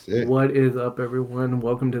It. What is up, everyone?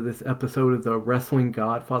 Welcome to this episode of the Wrestling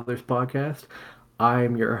Godfatherz podcast. I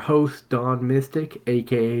am your host, Don Mystic,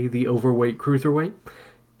 aka the Overweight Cruiserweight,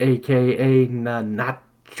 aka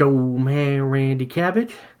Nacho Man Randy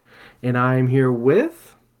Cabbage, and I am here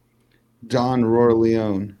with, Don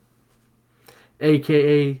Leone.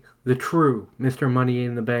 aka the true Mr. Money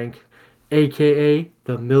in the Bank, aka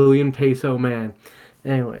the Million Peso Man.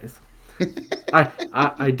 Anyways,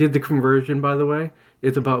 I did the conversion, by the way.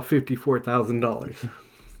 It's about $54,000.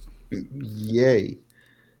 Yay.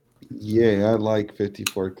 Yay, I like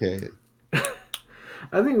 54K.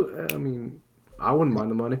 I wouldn't mind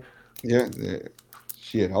the money. Yeah.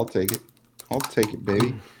 Shit, I'll take it. I'll take it,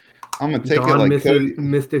 baby. I'm going to take it Don like Cody.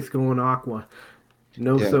 Mystic's going aqua.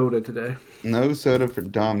 No Yeah, soda today. no soda for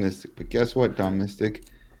Dom Mystic. But guess what, Dom Mystic?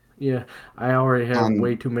 Yeah, I already have On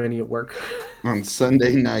way too many at work. on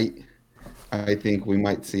Sunday night, I think we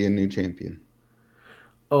might see a new champion.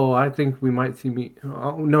 Oh, I think we might see me.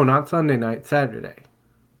 Oh, no, not Sunday night, Saturday.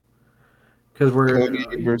 Because we're.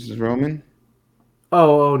 Cody versus Roman?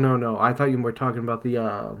 No. I thought you were talking about the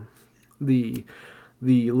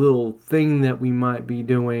the little thing that we might be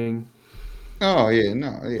doing. Oh, yeah,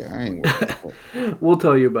 no, yeah, I ain't worried about We'll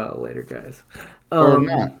tell you about it later, guys. that. Or Um,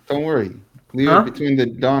 not. Don't worry. Leave it huh? between the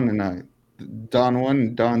Don and I. Don 1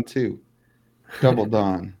 and Don 2. Double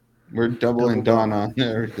Don. We're doubling Double Don Dawn. on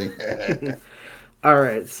everything. All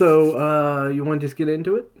right, so you want to just get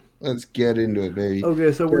into it? Let's get into it, baby.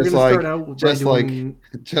 Okay, so we're Just gonna start like, out by just like, doing.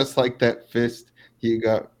 just like that fist you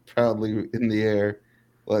got proudly in the air.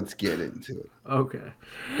 Let's get into it. Okay,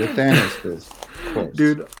 The Thanos fist, of course.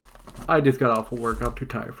 dude, I just got off of work. I'm too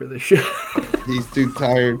tired for this shit. He's too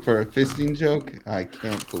tired for a fisting joke. I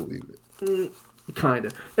can't believe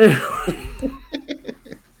Kinda. it.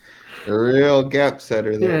 A real gap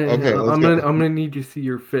setter there. Yeah, Okay, let's I'm go. gonna need you to see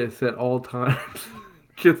your fists at all times,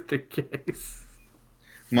 just in case.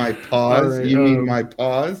 My All pause. right. You mean my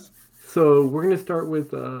pause? So we're gonna start with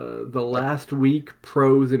the last week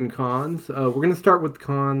pros and cons. We're gonna start with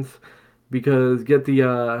cons because get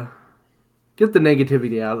the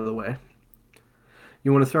negativity out of the way.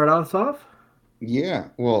 You want to start us off? Yeah.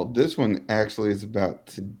 Well, this one actually is about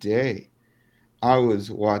today. I was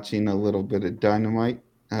watching a little bit of Dynamite.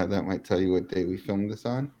 That might tell you what day we filmed this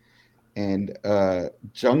on. And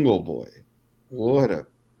Jungle Boy, what a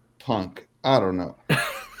punk. I don't know.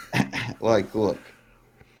 Like, look,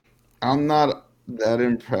 I'm not that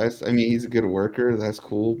impressed. I mean, he's a good worker. That's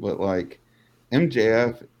cool. But like,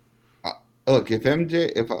 MJF, uh, look, if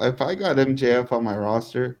I got MJF on my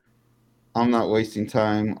roster, I'm not wasting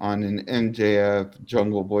time on an MJF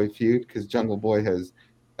Jungle Boy feud because Jungle Boy has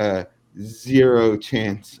uh, zero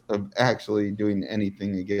chance of actually doing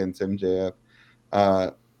anything against MJF.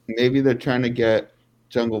 Uh, Maybe they're trying to get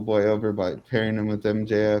Jungle Boy over by pairing him with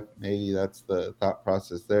MJF. Maybe that's the thought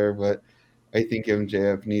process there, but I think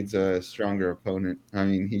MJF needs a stronger opponent. I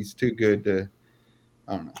mean, he's too good to,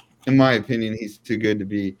 I don't know. In my opinion, he's too good to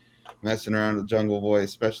be messing around with Jungle Boy,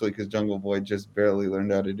 especially because Jungle Boy just barely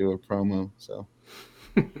learned how to do a promo. So,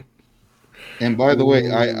 and by the way,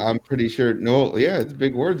 Ooh. I'm pretty sure, no, yeah, it's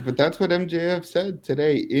big words, but that's what MJF said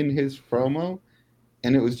today in his promo.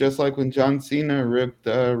 And it was just like when John Cena ripped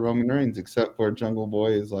Roman Reigns, except for Jungle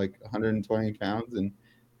Boy is like 120 pounds and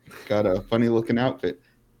got a funny looking outfit.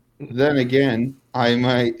 Then again, I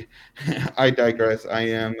might, I digress. I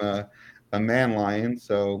am a man lion,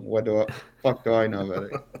 so what do I, fuck do I know about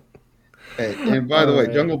it? Hey, and by the All way,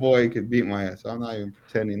 right. Jungle Boy could beat my ass. I'm not even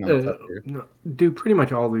pretending I'm tough here. No, dude, pretty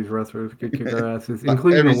much all these wrestlers could kick our asses,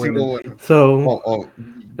 including the Every women. single one. So, Oh,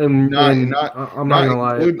 not and not I'm not not gonna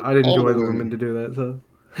lie, include I'd all enjoy the the women to women. do that.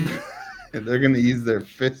 So, They're gonna use their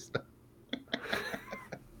fist.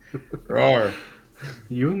 Roar!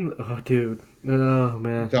 dude, oh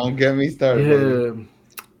man, Don't get me started, baby.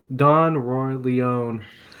 yeah, Don Roy Leone.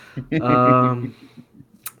 Um,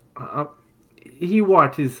 uh, he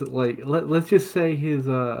watches let's just say his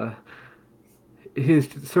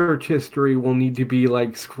search history will need to be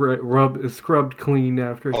like scrubbed clean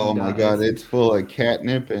after he Oh my god, dies. it's full of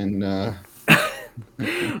catnip and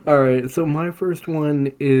All right, so my first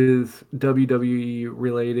one is WWE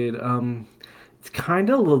related. It's kind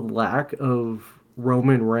of the lack of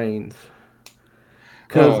Roman Reigns,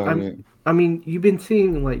 because oh yeah. I mean, you've been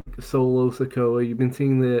seeing like Solo Sokoa, you've been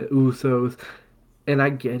seeing the Usos, and I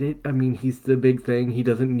get it. I mean, he's the big thing. He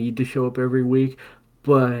doesn't need to show up every week,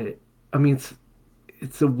 but I mean,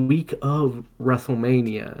 it's a week of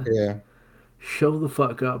WrestleMania. Yeah. Show the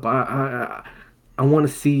fuck up. I want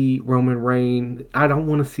to see Roman Reigns. I don't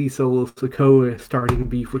want to see Solo Sokoa starting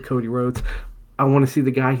beef with Cody Rhodes. I want to see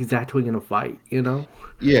the guy he's actually gonna fight. You know.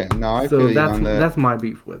 Yeah, no, I So feel you on that. that's my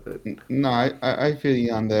beef with it. No, I feel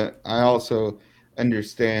you on that. I also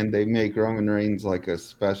understand they make Roman Reigns like a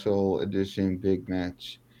special edition big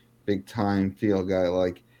match, big time feel guy.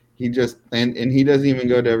 Like he just and he doesn't even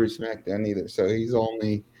go to every SmackDown either. So he's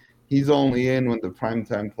only in when the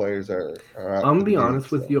primetime players are out I'm for gonna the be game.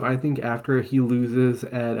 honest with So you. I think after he loses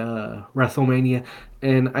at WrestleMania,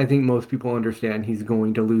 and I think most people understand he's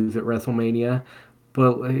going to lose at WrestleMania,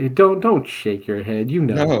 but don't shake your head. You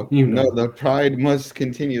know, no, you no, know. the pride must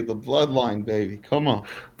continue. The bloodline, baby. The Come on,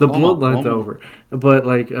 bloodline's one more. over. But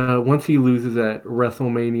like once he loses at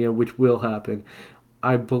WrestleMania, which will happen,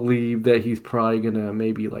 I believe that he's probably gonna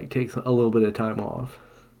maybe like take a little bit of time off.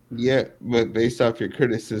 Yeah, but based off your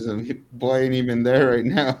criticism, boy ain't even there right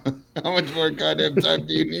now. How much more goddamn time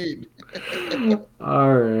do you need?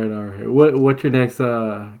 All right, all right. What's your next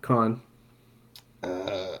con?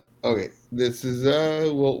 Okay, this is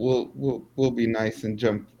we'll be nice and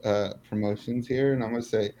jump promotions here, and I'm gonna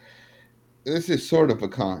say this is sort of a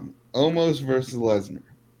con. Omos versus Lesnar.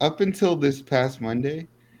 Up until this past Monday,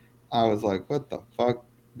 I was like, what the fuck?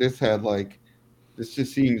 This had like this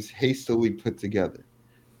just seems hastily put together.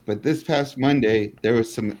 But this past Monday, there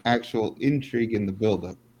was some actual intrigue in the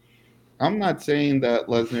buildup. I'm not saying that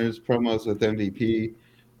Lesnar's promos with MVP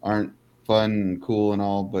aren't fun and cool and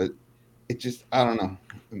all, but it just I don't know.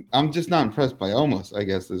 I'm just not impressed by almost, I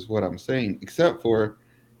guess is what I'm saying, except for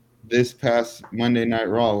this past Monday Night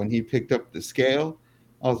Raw when he picked up the scale.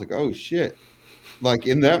 I was like, "Oh shit." Like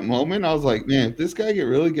in that moment, I was like, "Man, if this guy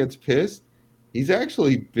really gets pissed, he's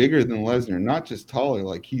actually bigger than Lesnar, not just taller.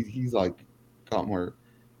 Like he's like got more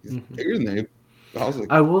he's Hmm. bigger than him." I was like,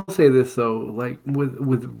 I will say this though, like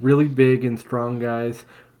with really big and strong guys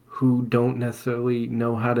who don't necessarily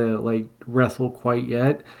know how to like wrestle quite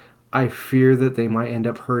yet, I fear that they might end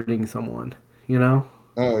up hurting someone. You know?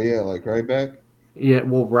 "Oh yeah, like right back." Yeah.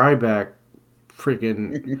 Well, Ryback,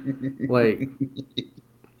 freaking like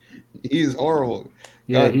He's horrible.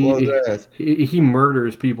 yeah, God blows ass. he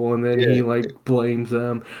murders people and then he Yeah, like blames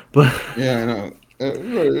them. But yeah, I know.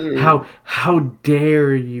 how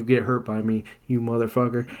dare you get hurt by me, you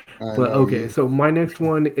motherfucker? I But know okay, you. so my next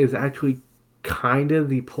one is actually kind of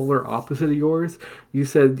the polar opposite of yours. You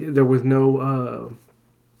said there was no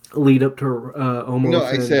lead up to No, almost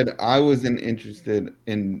I and said I wasn't interested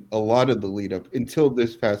in a lot of the lead up until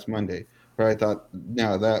this past Monday, where I thought,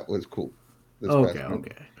 now that was cool. This okay, past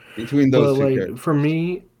Monday okay. between But those two like for characters.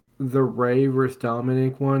 me, the Ray versus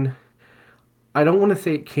Dominic one, I don't want to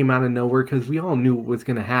say it came out of nowhere because we all knew it was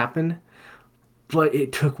gonna happen, but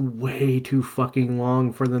it took way too fucking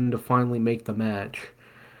long for them to finally make the match.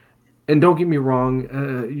 And don't get me wrong,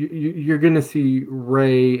 you're gonna see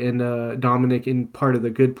Ray and Dominic in part of the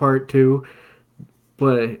good part too,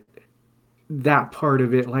 but that part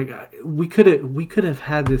of it, like we could have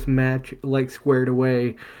had this match like squared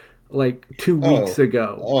away like 2 weeks Oh,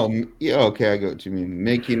 ago. yeah, okay, I get what you mean.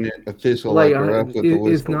 Making it official Like like a ref with the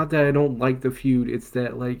it's whistle. not that I don't like the feud; it's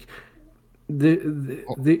that like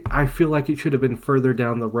Oh, I feel like it should have been further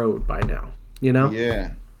down the road by now. You know?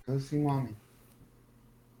 yeah, go see mommy.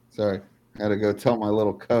 Sorry, I had to go tell my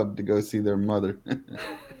little cub to go see their mother.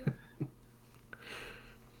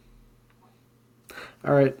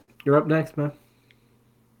 All right, you're up next, man.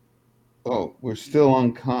 Oh, we're still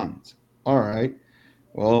on cons. All right.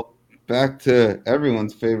 Well, back to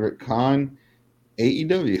everyone's favorite con,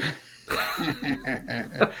 AEW.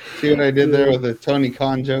 See what I did there Uh, with a Tony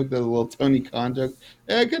Khan joke? That was a little Tony Khan joke.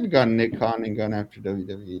 Yeah, I could have gone Nick Khan and gone after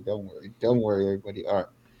WWE. Don't worry. Don't worry, everybody. All right.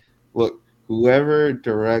 Look, whoever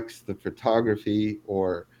directs the photography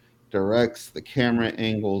or directs the camera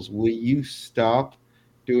angles, will you stop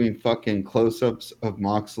doing fucking close ups of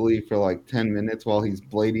Moxley for like 10 minutes while he's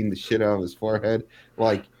blading the shit out of his forehead?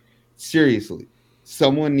 Like, seriously,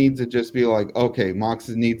 someone needs to just be like, okay,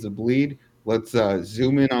 Moxley needs a bleed. Let's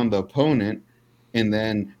zoom in on the opponent. And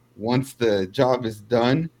then once the job is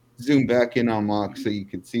done, zoom back in on Mox so you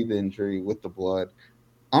can see the injury with the blood.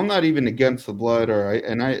 I'm not even against the blood, I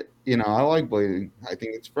like bleeding. I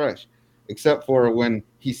think it's fresh, except for when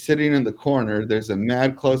he's sitting in the corner. There's a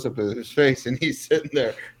mad close up of his face, and he's sitting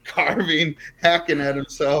there carving, hacking at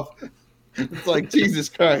himself. It's like Jesus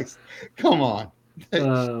Christ, come on,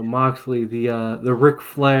 Moxley, the Ric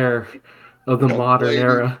Flair of the modern blading,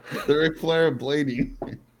 era. the Ric Flair blading.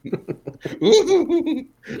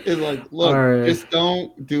 It's like, All look, right. just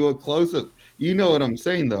don't do a close up. You know what I'm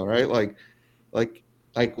saying, though, right? Like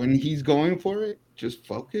like when he's going for it, just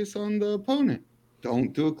focus on the opponent.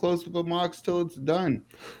 Don't do a close up of Mox till it's done.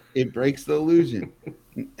 It breaks the illusion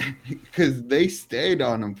because they stayed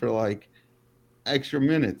on him for like extra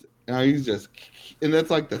minutes. Now he's just, and that's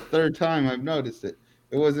like the third time I've noticed it.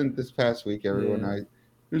 It wasn't this past week. Everyone, Yeah. I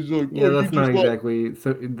he's like, oh, Yeah, you that's not just like, exactly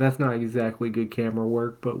so that's not exactly good camera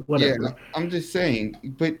work, but yeah. whatever. I'm just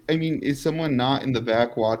saying. But I mean, is someone not in the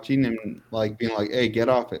back watching and like being like, hey, get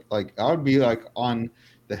off it? Like I would be like on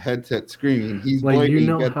the headset screaming, he's Like you blading,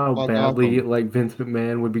 know get how the fuck off badly him. like Vince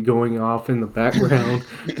McMahon would be going off in the background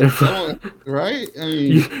if Someone, right? I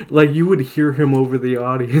you mean, like you would hear him over the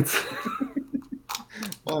audience.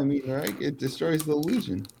 well, I mean, right? It destroys the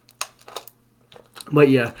illusion. But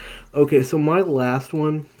yeah. Okay, so my last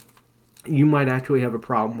one you might actually have a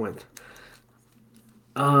problem with.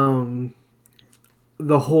 Um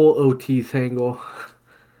the whole Otis angle.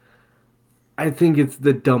 I think it's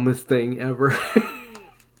the dumbest thing ever.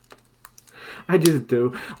 I just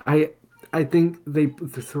do. I think they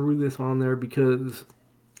threw this on there because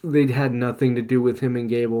they had nothing to do with him and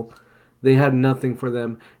Gable. They had nothing for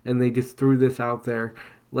them, and they just threw this out there.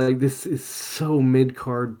 Like this is so mid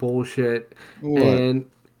card bullshit. What? And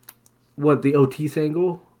what the Otis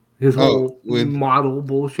angle, his Oh, whole with model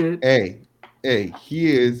bullshit. A. A.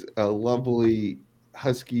 He is a lovely,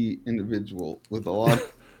 husky individual with a lot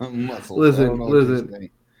of muscles. I don't Listen, know what you're listen. saying.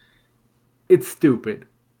 It's stupid.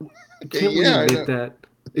 Okay, Can't we yeah, I admit know. that?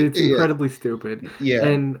 It's Yeah, incredibly stupid. yeah.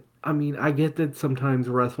 And I mean, I get that sometimes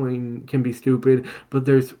wrestling can be stupid, but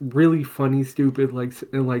there's really funny stupid like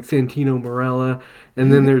Santino Marella,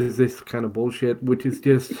 and then there's this kind of bullshit which is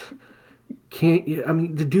just can't. I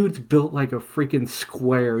mean, the dude's built like a freaking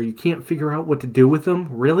square. You can't figure out what to do with him.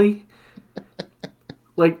 Really?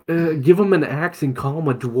 Like, give him an axe and call him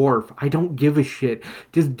a dwarf. I don't give a shit.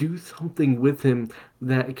 Just do something with him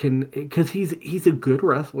that can, because he's a good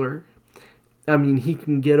wrestler. I mean, he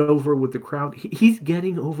can get over with the crowd. He's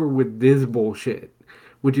getting over with this bullshit,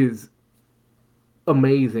 which is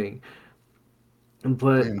amazing.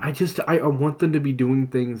 But And I want them to be doing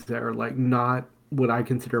things that are like not what I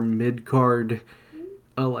consider mid card,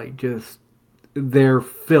 like just their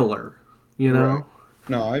filler, you right. know?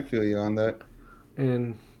 No, I feel you on that.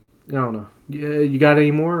 And I don't know. Yeah, you got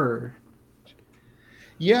any more? Or?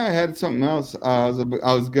 Yeah, I had something else. I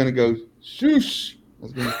was gonna go shoosh. I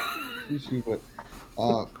was gonna shoosh you, but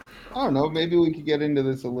uh, I don't know. Maybe we could get into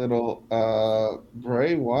this a little.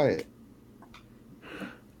 Bray Wyatt,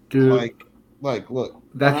 Dude, like, look,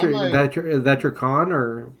 and I'm not. that's your con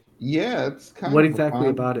or Yeah, it's kind what of a exactly con.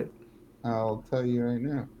 about it? I'll tell you right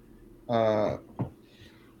now. Uh,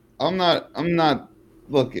 I'm not. I'm not.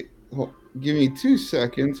 Look, give me 2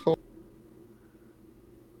 seconds.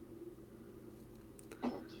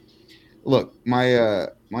 Look, my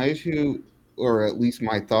issue, or at least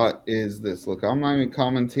my thought, is this. Look, I'm not even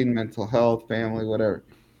commenting mental health, family, whatever.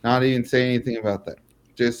 Not even saying anything about that.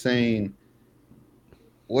 Just saying,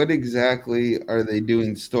 what exactly are they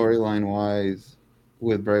doing storyline wise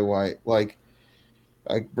with Bray Wyatt? Like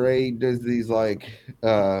Bray does these Okay,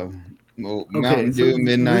 Mountain so Dew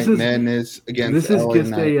Midnight Madness against this is LA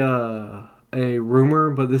just Knight. a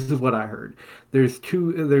rumor, but this is what I heard. There's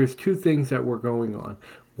two things that were going on.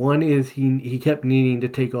 One is he kept needing to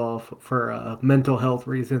take off for mental health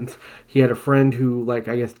reasons. He had a friend who like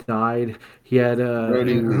I guess died. He had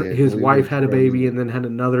Brody Lee, I his believe wife it's had a Brody baby Lee. and then had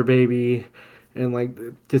another baby, and like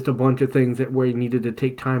just a bunch of things that where he needed to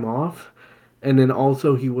take time off. And then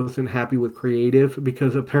also he wasn't happy with creative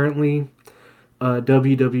because apparently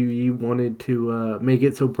WWE wanted to make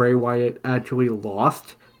it so Bray Wyatt actually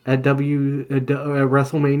lost at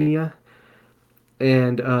WrestleMania,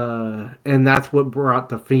 and that's what brought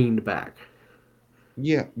the Fiend back.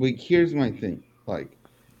 Yeah, but here's my thing. Like,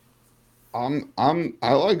 I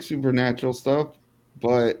like supernatural stuff,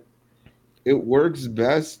 but it works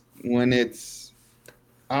best when it's,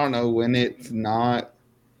 I don't know, when it's not,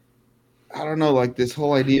 I don't know, like this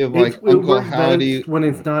whole idea of like It Uncle works Howdy. best when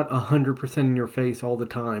it's not 100% in your face all the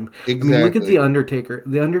time. I mean, look at Exactly. the Undertaker.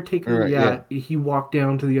 The All Undertaker, right, yeah. yeah, he walked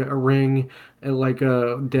down to the a ring like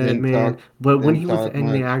a dead Didn't man, talk but when didn't he was talk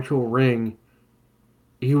in the much. actual ring,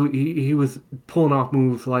 he was pulling off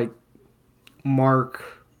moves like Mark.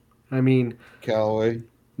 I mean, Callaway.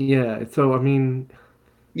 yeah. So I mean,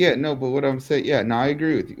 Yeah, no, but what I'm saying, yeah, no, I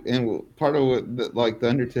agree with you. And part of what like the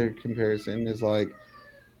Undertaker comparison is like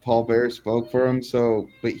Paul Bear spoke for him. So,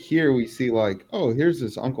 but here we see like, oh, here's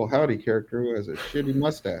this Uncle Howdy character who has a shitty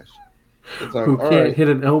mustache. It's like, who all can't right, hit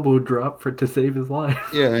an elbow drop for to save his life.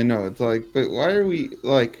 yeah, I know. It's like, but why are we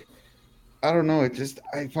like? I don't know. It just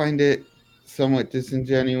I find it somewhat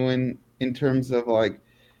disingenuous in terms of like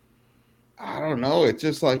I don't know. It's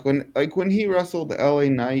just like when he wrestled L.A.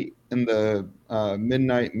 Knight.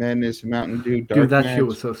 Midnight Madness Mountain Dew Dude, dark that shit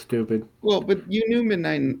was match. so stupid. Well, but you knew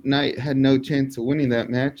Midnight Night had no chance of winning that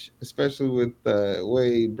match, especially with the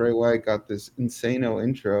way Bray Wyatt got this insano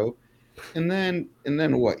intro. And then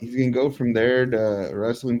what? He's gonna go from there to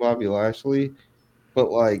wrestling Bobby Lashley,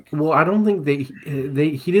 but like, Well, I don't think they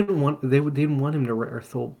he didn't want didn't want him to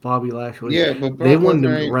wrestle Bobby Lashley. yeah, but They Brock wanted Lesnar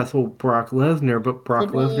him to ain't. wrestle Brock Lesnar, but But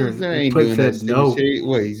Brock Brock Lesnar Lesnar ain't put doing that said stupid no. shit.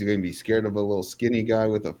 What? He's gonna be scared of a little skinny guy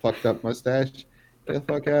with a fucked up mustache? Get the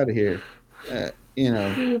fuck out of here. You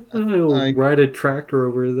know, I'll like ride a tractor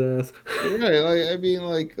over his ass. right. Like I mean,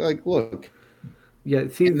 look, Yeah,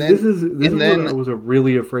 see, and then this is and what I then was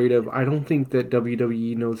really afraid of. I don't think that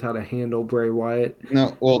WWE knows how to handle Bray Wyatt.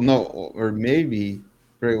 no, well, no, or maybe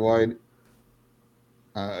Bray Wyatt.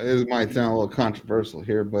 This might sound a little controversial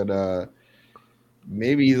here, but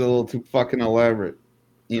maybe he's a little too fucking elaborate.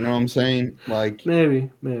 You know what I'm saying? Maybe,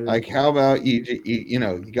 maybe. How about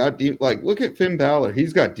you got like look at Finn Balor.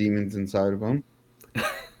 He's got demons inside of him,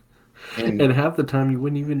 and And half the time you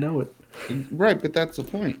wouldn't even know it. right, but that's the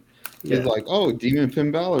point. Is Yeah. like, oh, Demon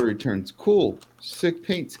Finn Balor returns. Cool. Sick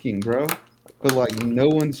paint scheme, bro. But like no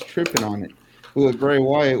one's tripping on it. But with Bray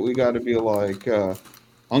Wyatt, we gotta be like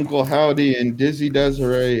Uncle Howdy and Dizzy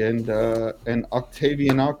Desiree and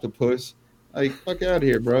Octavian Octopus. Like, fuck out of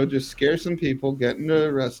here, bro. Just scare some people, get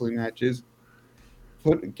into wrestling matches,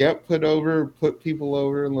 get put over, put people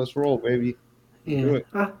over, and let's roll, baby. Let's do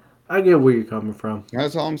Yeah. it. I get where you're coming from.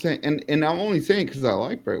 That's all I'm saying. And I'm only saying because I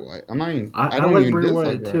like Bray Wyatt. I I don't like even Bray dislike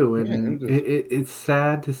Wyatt Bray. too, Yeah, I'm and just it's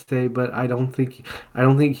sad to say, but I don't think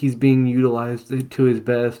he's being utilized to his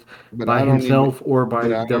best but by I don't even himself or but by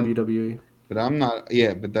I don't WWE. but I'm not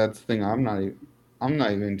yeah, but that's the thing. I'm not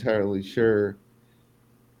even entirely sure.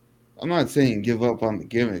 I'm not saying give up on the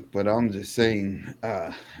gimmick, but I'm just saying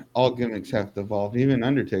all gimmicks have to evolve. Even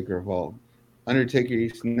Undertaker evolved. Undertaker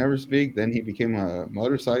used to never speak, then he became a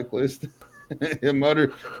motorcyclist, a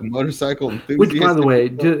motorcycle Which, by enthusiast, the if you way,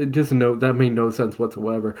 will. just note that made no sense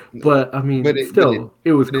whatsoever. But I But mean, it but it still,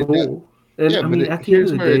 it was but it does. cool. And Yeah, I but mean, at the end of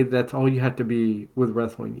here's the where day, that's all you have to be with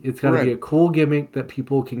wrestling. It's got to be right. a cool gimmick that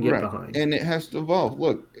people can get Right. behind. And it has to evolve.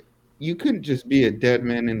 Look, you couldn't just be a dead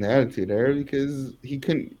man in the Attitude Era because he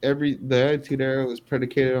couldn't the Attitude Era was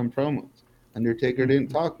predicated on promos. Undertaker didn't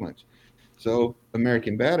Mhm. talk much. So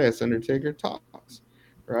American Badass Undertaker talks,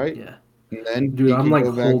 right? Yeah. And then he Dude, could I'm go like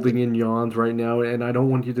back to holding in yawns right now, and I don't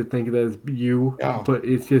want you to think that it's you, oh, but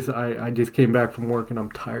it's just I just came back from work and I'm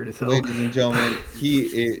tired as hell. ladies and gentlemen,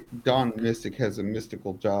 Don Mystic has a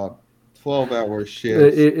mystical job. 12-hour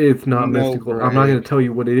shifts, It's not no mystical. I'm not gonna break. tell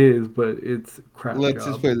you what it is, but it's a crap Let's just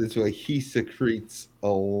job. put it this way, he secretes a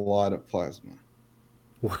lot of plasma.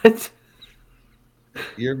 What?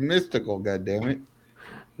 You're mystical, goddammit.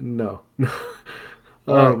 No. All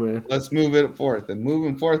Oh right, man. let's move it forth and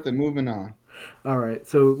moving on. All right,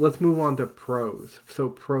 so let's move on to pros. So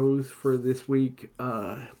pros for this week.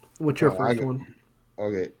 What's your Oh, first one?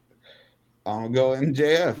 okay. I'm gonna go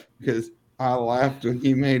MJF because I laughed when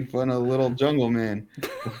he made fun of Little Jungle Man.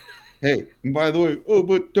 Hey, and by the way, oh,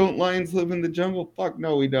 but don't lions live in the jungle? Fuck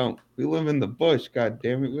no, we don't. We live in the bush. God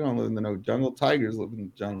damn it, we don't live in the no jungle. Tigers live in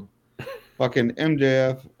the jungle. Fucking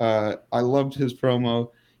MJF. I loved his promo.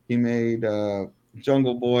 He made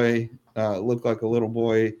Jungle Boy look like a little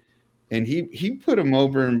boy, and he put him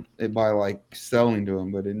over by like selling to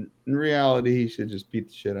him, but in reality, he should just beat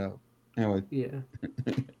the shit out. Anyway, Yeah.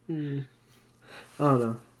 Mm, I don't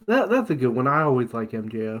know. That's a good one. I always like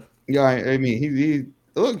MJF. yeah, I mean, he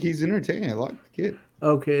look, he's entertaining. I like the kid.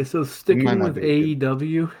 Okay, so He might sticking not with be a kid.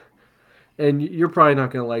 AEW, and you're probably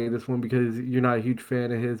not gonna like this one because you're not a huge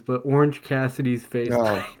fan of his, but Orange Cassidy's face Oh,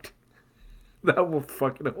 paint. That was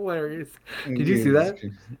fucking hilarious. Did you see Jesus.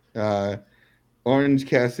 that? Uh, Orange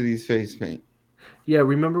Cassidy's face paint. Yeah,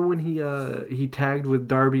 remember when he tagged with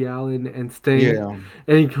Darby Allin and Sting, Yeah,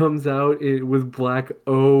 and he comes out with black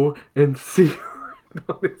O and C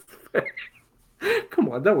on his face. Come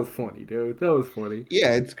on, that was funny, dude. That was funny.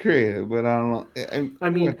 yeah, it's creative, but I don't know. I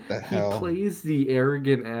mean, What the he hell? plays the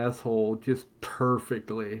arrogant asshole just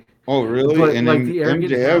perfectly. Oh, really? But And like the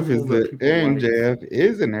arrogant MJF asshole is that the people like. MJF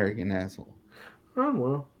is an arrogant asshole. Oh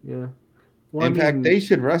well, yeah. Well, I In fact, they mean,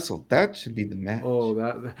 should wrestle. That should be the oh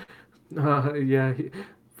match. yeah,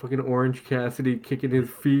 fucking Orange Cassidy kicking his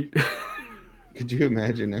feet. Could you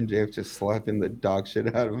imagine MJF just slapping the dog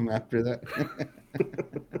shit out of him after that?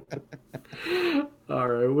 All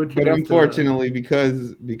right, what's your But next? unfortunately,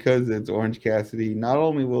 because it's Orange Cassidy, not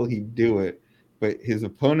only will he do it, but his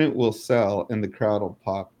opponent will sell and the crowd will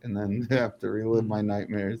pop, and then I have to relive my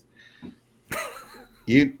nightmares.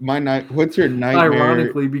 You, my night. What's your nightmare?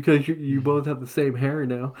 Ironically, because you both have the same hair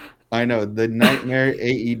now. I know the nightmare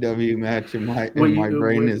AEW match in my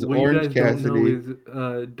brain is What you Orange guys don't know Cassidy.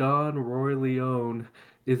 is Don Roy Leone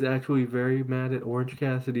is actually very mad at Orange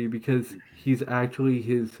Cassidy because he's actually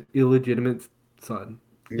his illegitimate son.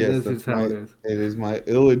 Yes, That's that's just how my it is. it is my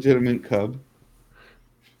illegitimate cub.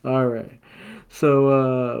 All right.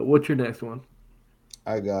 So, what's your next one?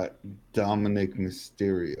 I got Dominic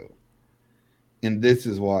Mysterio. And this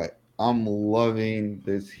is why I'm loving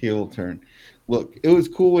this heel turn. Look, it was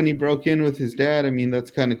cool when he broke in with his dad. I mean,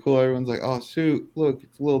 that's kind of cool. Everyone's like, "Oh shoot, look,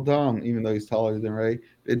 it's little Dom," even though he's taller than Ray.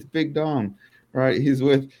 It's Big Dom, right? He's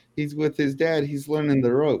with his dad. He's learning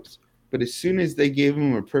the ropes. But as soon as they gave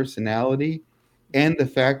him a personality, and the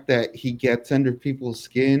fact that he gets under people's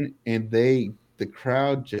skin, and the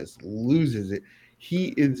crowd just loses it. He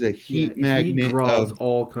is a Yeah, heat he magnet draws of,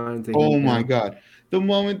 all kinds of oh heat my now. God. The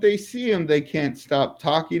moment they see him, they can't stop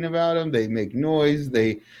talking about him. They make noise.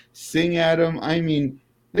 They sing at him. I mean,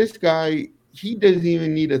 this guy, he doesn't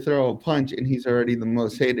even need to throw a punch, and he's already the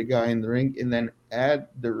most hated guy in the ring. And then add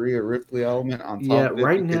the Rhea Ripley element on Yeah, top of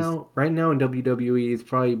it because right now in WWE, it's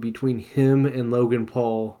probably between him and Logan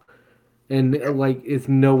Paul, and like it's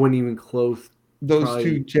no one even close. those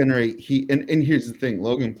two Probably generate heat. And here's the thing,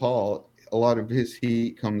 Logan Paul, a lot of his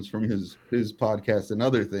heat comes from his podcast and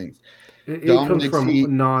other things. it comes Dominic's from heat,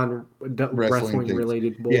 non wrestling wrestling things.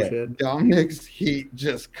 related Yeah, bullshit. Dominic's heat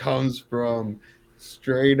just comes from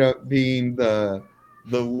straight up being the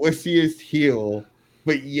wussiest heel,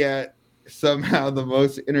 but yet somehow the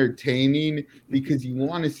most entertaining because you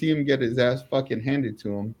want to see him get his ass fucking handed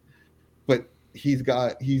to him, but he's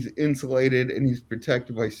insulated and he's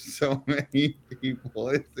protected by so many people.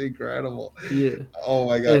 It's incredible. Yeah, Oh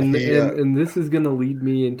my god, he and this is gonna lead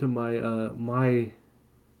me into my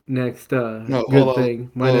next no, hold good on.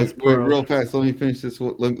 thing, my Oh, next wait, pro. real fast. Let me finish this.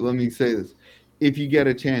 Let me say this. If you get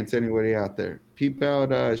a chance, anybody out there, peep out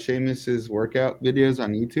Seamus's workout videos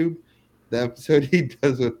on YouTube. The episode he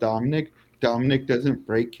does with Dominic. Dominic doesn't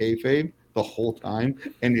break kayfabe the whole time,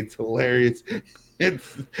 and it's hilarious.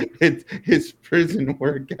 It's his prison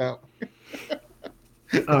workout.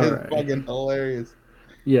 All It's right. fucking hilarious.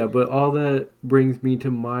 Yeah, but all that brings me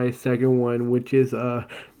to my second one, which is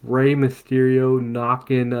Rey Mysterio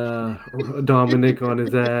knocking Dominic on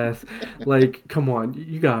his ass. Like, come on,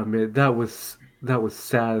 you gotta admit that was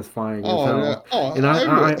satisfying as Oh, no, hell. oh, And I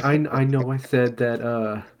really. I know I said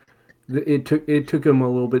that it took him a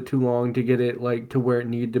little bit too long to get it like to where it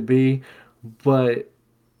needed to be, but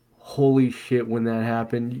holy shit when that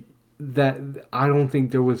happened, that I don't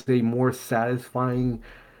think there was a more satisfying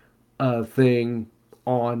thing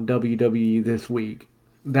on WWE this week.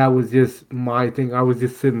 That was just my thing. I was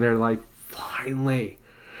just sitting there like, finally,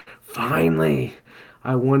 finally.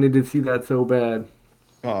 I wanted to see that so bad.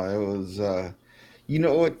 Oh, it was. You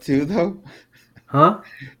know what, too, though. Huh?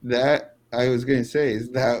 That I was going to say is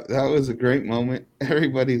that was a great moment.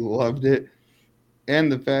 Everybody loved it,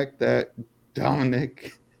 and the fact that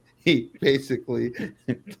Dominic he basically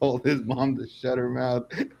told his mom to shut her mouth,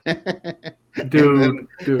 and Dude.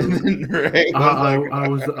 then Ray was like,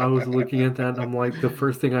 I was looking at that and I'm like, the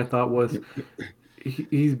first thing I thought was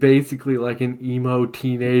he's basically like an emo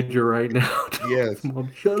teenager right now. Telling his "Yes."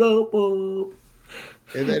 mom, shut up, mom.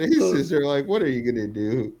 And then his Uh, sister like, "What are you gonna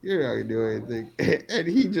do? You're not gonna do anything." And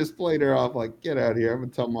he just played her off like, "Get out of here! I'm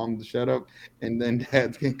gonna tell mom to shut up, and then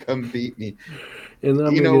dad's gonna come beat me." And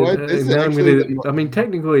then You know what? This is and then I'm actually gonna. the I mean,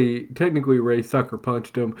 technically, Ray sucker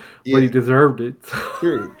punched him, but he yeah. deserved it.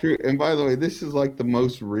 True, true. And by the way, this is like the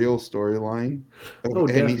most real storyline of Oh,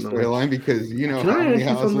 any definitely. storyline because you know Can how I many ask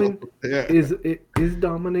you households. something? Yeah, Is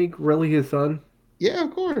Dominic really his son? yeah,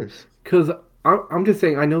 of course. Because I'm just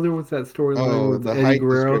saying, I know there was that storyline Oh, with the Eddie height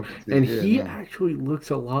Guerrero, discrepancy. and Yeah, he no. actually looks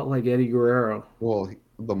a lot like Eddie Guerrero. Well,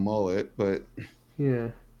 the mullet, Yeah,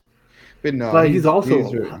 but no, but he's also a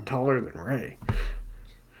he's lot taller than Ray.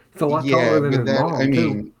 He's a lot taller yeah, than but his that mom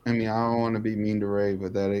too. I mean, I don't want to be mean to Ray,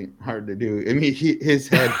 but that ain't hard to do. I mean, his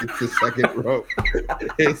head hits the second rope.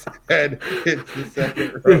 His head hits the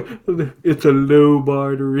second rope. It's a low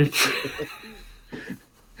bar to reach.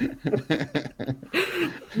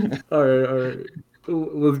 All right.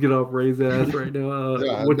 Let's get off Ray's ass right now.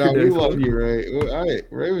 No, What's your no, we next love one? you, Ray.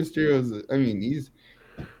 Ray Mysterio's. I mean,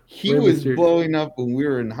 he Rey was Mysterio. blowing up when we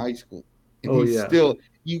were in high school, and Oh he's yeah. still.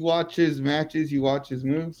 You watch his matches, you watch his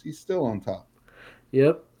moves. He's still on top.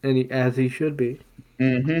 Yep. And as he should be.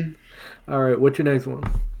 Hmm. All right. What's your next one?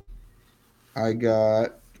 I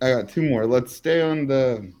got two more. Let's stay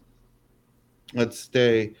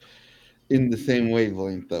in the same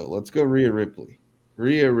wavelength though. Let's go Rhea Ripley.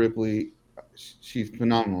 Rhea Ripley, she's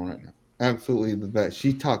phenomenal right now. Absolutely the best.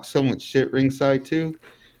 She talks so much shit ringside too.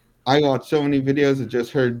 I watched so many videos of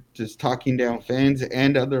just her just talking down fans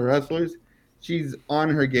and other wrestlers. She's on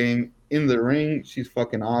her game in the ring. She's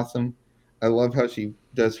fucking awesome. I love how she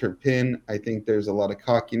does her pin. I think there's a lot of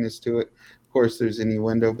cockiness to it. Of course, there's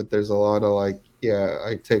innuendo, but there's a lot of like, yeah,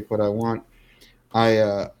 I take what I want.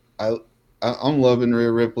 I I I'm loving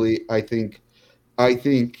Rhea Ripley. I think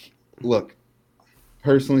look,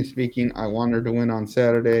 personally speaking, I want her to win on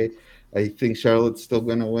Saturday. I think Charlotte's still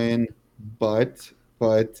going to win, but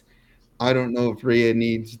I don't know if Rhea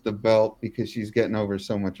needs the belt because she's getting over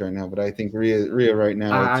so much right now. But I think Rhea right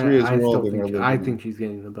now, it's Rhea's I still world and we're think I losing it. think she's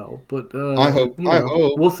getting the belt, but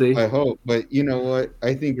we'll see. I hope. But you know what?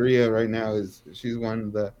 I think Rhea right now is she's one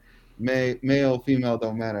of the male, female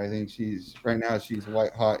don't matter. I think she's right now she's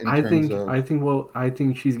white hot in terms of I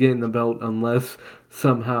think she's getting the belt unless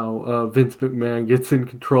somehow Vince McMahon gets in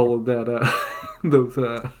control of that those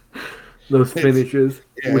uh those it's finishes,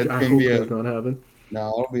 yeah, which it's I gonna be hope a does not happen. no,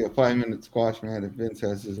 it'll be a 5 minute squash man if Vince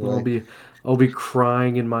has his I'll way. be I'll be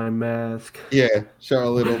crying in my mask, Yeah,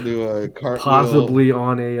 Charlotte will do a cartwheel. possibly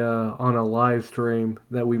on a live stream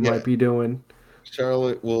that we Yeah, might be doing.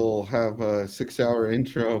 Charlotte will have a 6 hour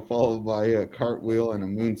intro followed by a cartwheel and a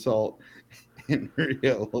moonsault, and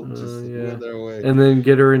Rhea will just Yeah, wither away. and then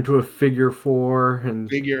get her into a figure four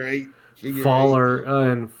and Figure eight, figure eight.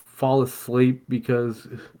 and fall asleep because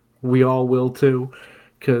we all will too,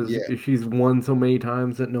 because Yeah, she's won so many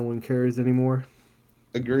times that no one cares anymore.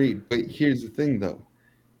 agreed. But here's the thing, though.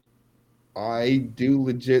 I do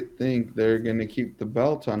legit think they're gonna keep the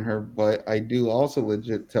belt on her, but I do also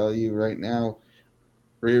legit tell you right now,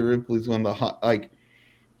 Rhea Ripley's one of the hot. Like,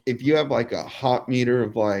 if you have like a hot meter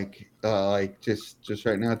of like just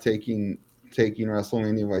right now taking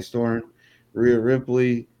WrestleMania by storm, Rhea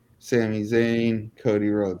Ripley, Sami Zayn, Cody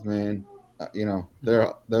Rhodes, man,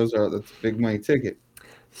 that's a big money ticket.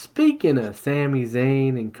 Speaking of Sami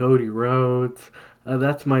Zayn and Cody Rhodes,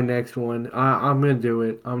 that's my next one. I'm gonna do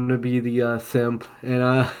it. I'm gonna be the simp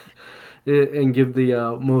and give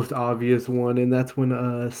the most obvious one, and that's when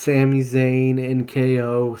Sami Zayn and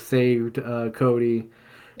KO saved Cody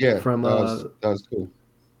Yeah, from that was cool.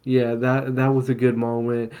 yeah, that was a good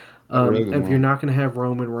moment. A real good If you're moment. not gonna have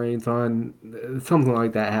Roman Reigns on, something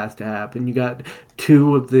like that has to happen. You got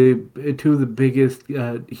two of the biggest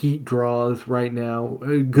heat draws right now,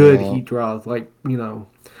 good Yeah. heat draws, like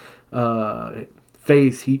uh,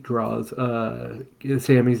 face heat draws.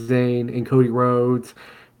 Sami Zayn and Cody Rhodes,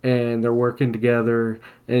 and they're working together.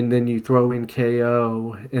 And then you throw in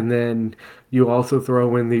KO, and then you also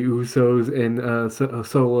throw in the Usos and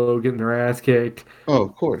Solo getting their ass kicked. Oh,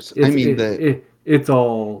 of course. I It's mean it's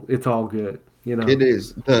all good, you know. it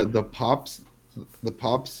is the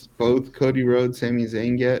pops both Cody Rhodes, Sami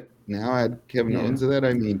Zayn get now add Kevin Yeah. Owens to that.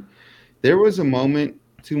 I mean, there was a moment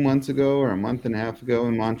 2 months ago or a month and a half ago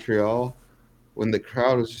in Montreal when the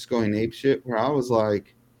crowd was just going ape shit where I was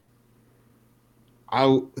like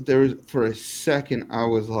there was for a second I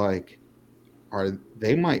was like, are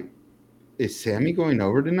they might is Sammy going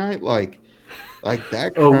over tonight? Like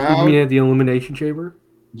that Oh, you mean crowd, at the Elimination Chamber?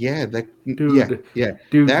 yeah, yeah, Dude, yeah.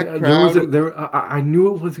 dude, That there was crowd. I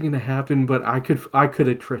knew it wasn't gonna happen, but I could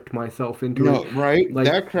have tricked myself into it. No, right? Like,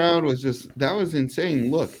 That crowd was just that was insane.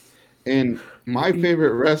 Look, and my y-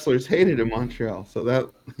 favorite wrestlers hated in Montreal, so that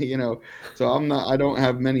so I don't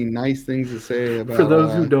have many nice things to say for about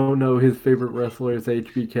those who don't know, his favorite wrestler is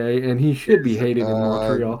HBK, and he should be is hated in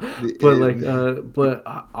Montreal. But like, the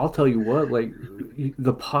I'll tell you what, like,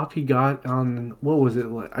 the pop he got on what was it?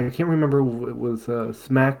 Like, I can't remember if it was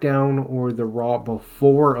SmackDown or the Raw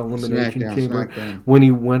before Elimination SmackDown, Chamber SmackDown. when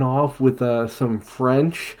he went off with some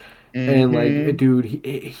French. And like, Mm-hmm. dude,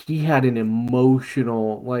 he had an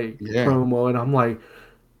emotional like Yeah, promo, and I'm like,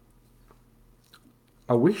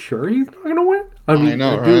 are we sure he's not gonna win? I I mean,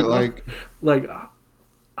 know, right? dude, like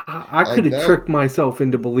I could Like have that. tricked myself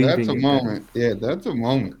into That's believing a it then. moment. Yeah, that's a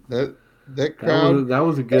moment. That That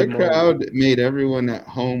was a good that moment. crowd made everyone at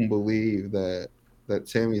home believe that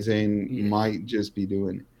Sami Zayn Yeah, might just be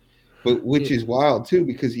doing it. But which yeah, is wild too,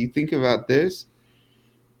 because you think about this,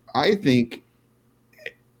 I think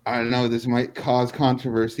I don't know this might cause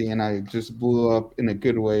controversy, and I just blew up in a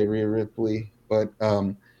good way, Rhea Ripley. But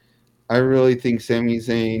I really think Sami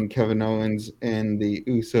Zayn, Kevin Owens, and the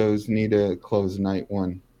Usos need to close night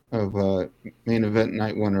one of main event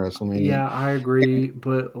night one of WrestleMania. yeah, I agree.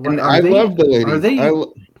 But And I love the are ladies.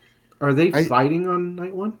 are they I fighting on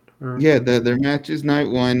night one? Or yeah, their match is night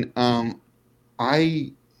one.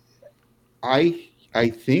 I I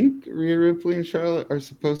think Rhea Ripley and Charlotte are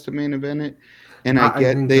supposed to main event it, and I I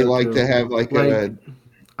get think they so like to too. have like Like,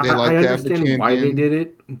 a They I like to have a understand why they champion. did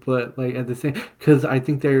it, but like at the same, because I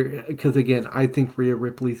think they're, because again, I think Rhea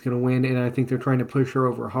Ripley's gonna win, and I think they're trying to push her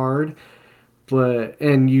over hard. But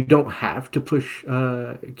and you don't have to push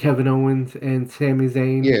Kevin Owens and Sami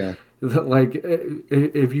Zayn. Yeah, Like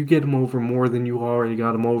if you get them over more than you already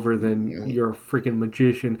got them over, then yeah, you're a freaking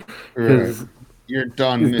magician, right. because You're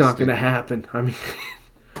Don it's not Mystic. gonna happen. I mean,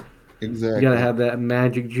 you gotta Exactly. have that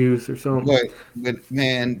magic juice or something. But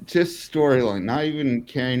man, just storyline. Not even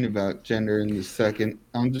caring about gender in the second.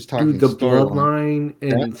 I'm just Dude, talking the storyline. Bloodline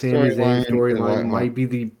That and Sami Zayn storyline is storyline like my. might be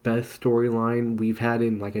the best storyline we've had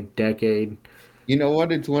in like a decade. You know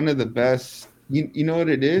what? It's one of the best. You know what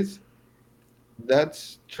it is?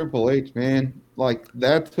 That's Triple H, man. Like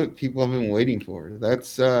that's what people have been waiting for.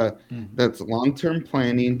 That's long-term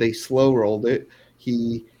planning. They slow rolled it.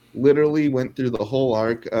 He literally went through the whole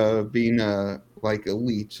arc of being a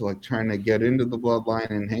leech, like trying to get into the bloodline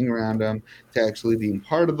and hang around them, to actually being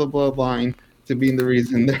part of the bloodline, to being the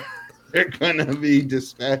reason they're gonna be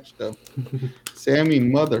dispatched of. Sammy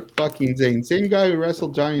motherfucking Zayn, same guy who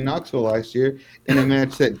wrestled Johnny Knoxville last year in a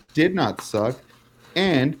match that did not suck.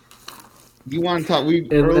 And you want to talk? We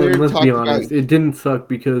And earlier let's be talked about honest, it didn't suck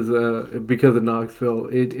because of Knoxville.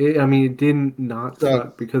 I mean it didn't not suck.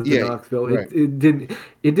 suck because of Yeah, Knoxville. right. It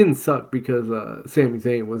didn't suck because Sami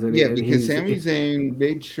Zayn was in Yeah, it and because he's Sami Zayn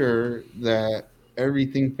made sure that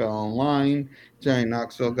everything fell in line. Johnny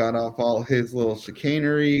Knoxville got off all his little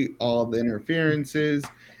chicanery, all the interferences,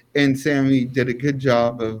 and Sammy did a good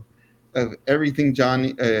job of everything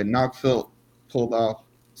Johnny Knoxville pulled off.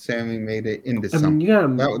 Sammy made it into I mean you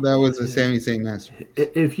something. gotta That was a Sami Zayn masterpiece.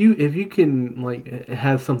 if you can like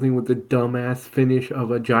have something with the dumbass finish of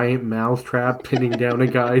a giant mouse trap pinning down a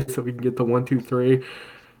guy so we can get the 1 2 3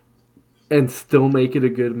 and still make it a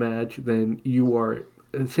good match, then you are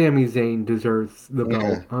Sami Zayn deserves the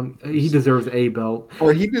Yeah. belt. He deserves a belt.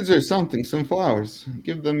 Or he deserves something, some flowers.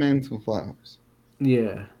 Give the man some flowers. Yeah.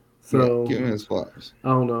 Yeah, So give him his flowers. I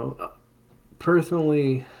don't know.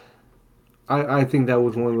 Personally, I think that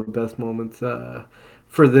was one of the best moments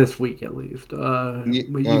for this week at least. Yeah,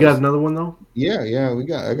 But you got another one though? yeah.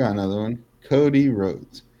 I got another one. Cody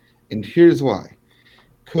Rhodes, and here's why.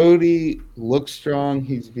 Cody looks strong.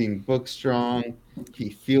 He's being booked strong. He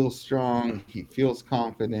feels strong. He feels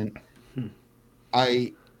confident.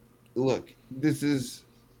 I look. This is.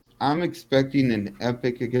 I'm expecting an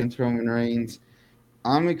epic against Roman Reigns.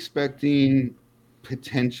 I'm expecting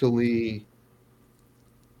potentially.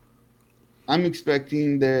 I'm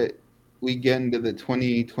expecting that we get into the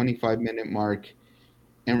 20-25 minute mark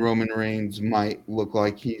and Roman Reigns might look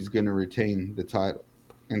like he's going to retain the title,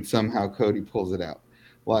 and somehow Cody pulls it out.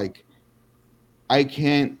 Like I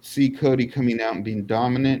can't see Cody coming out and being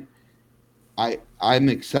dominant. I'm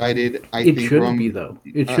excited. I It think shouldn't be Roman. though.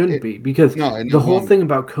 It shouldn't be because No, and the it whole won't. thing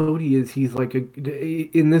about Cody is he's like a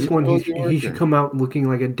in this He's a one go-to he should worker. come out looking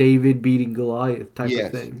like a David beating Goliath type of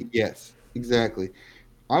Yes, thing. yes, exactly.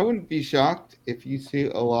 I wouldn't be shocked if you see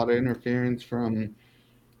a lot of interference from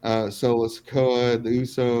Solo Sikoa, the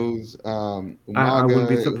Usos, I wouldn't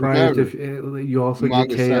be Umaga, surprised if whomever. you also get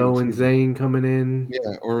Umaga's son, KO and excuse me. Zayn coming in.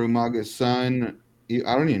 Yeah, or Umaga's son.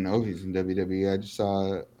 I don't even know if he's in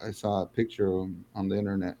WWE. I saw a picture of him on the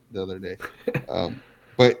internet the other day.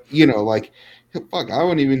 But like, fuck, I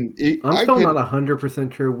wouldn't even. I'm I still not could.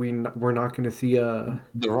 100% sure we're not going to see The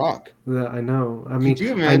Rock. that. I know. I Could mean,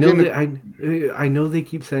 you I know imagine? that I know they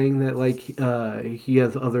keep saying that like he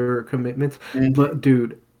has other commitments, but Mhm.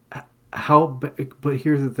 dude, how but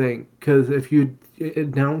here's the thing, cuz if you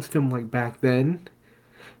announced him like back then,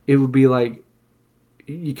 it would be like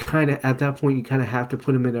you kind of at that point you kind of have to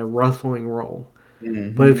put him in a wrestling role.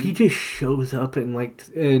 But if he Mhm. just shows up and like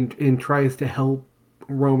and tries to help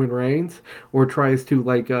Roman Reigns or tries to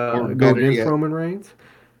like Or go better against yet, Roman Reigns,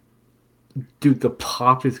 dude, the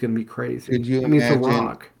pop is gonna be could crazy. you I mean, it's a imagine?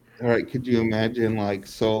 rock. All right, could you imagine like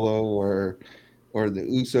Solo or the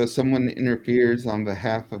Uso? Someone interferes on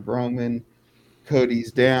behalf of Roman.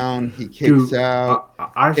 Cody's down. He kicks Dude, out.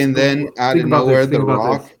 And then out think of about this. nowhere, Think The about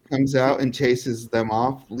this. Rock comes Th- out and chases them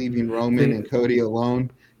off, leaving Roman and Think, Cody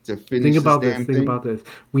alone to think finish this about this. damn Think thing. about this.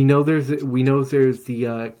 We know there's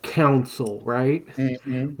the council, right?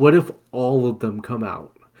 Hmm. What if all of them come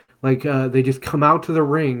out? Like they just come out to the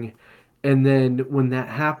ring, and then when that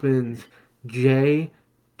happens, Jay,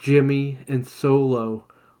 Jimmy, and Solo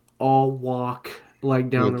all walk like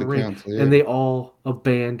down With the the ring, council, and yeah. they all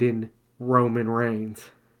abandon Roman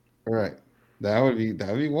Reigns, All right. That would be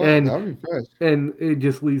what? and That would be fresh. it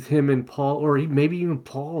just leaves him and Paul, or maybe even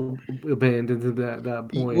Paul abandons him at that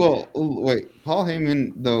point. Well, wait. Paul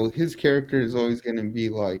Heyman, though, his character is always going to be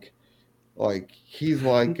Like he's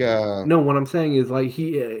like No, what I'm saying is like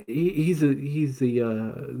he's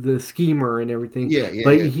the schemer and everything, yeah, yeah, but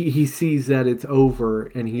yeah. he sees that it's over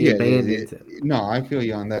and he Yeah, yeah, yeah. abandons it. No, I feel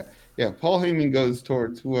you on that. Yeah, Paul Heyman goes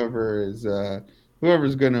towards whoever's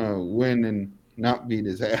gonna win and not beat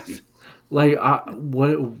his ass. Like,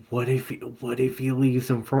 what if he leaves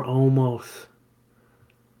him for almost?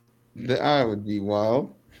 That would be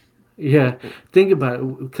wild. Yeah, think about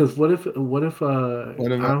it. Because what if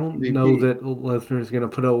What I about don't know MVP? that Lesnar's gonna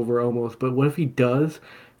put over almost, but what if he does,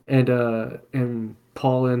 and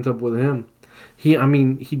Paul ends up with him? I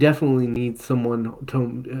mean, he definitely needs someone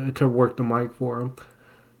to work the mic for him.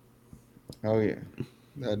 Oh yeah,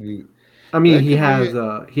 that'd be I mean, that could be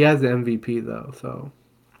it. he has the MVP though, so.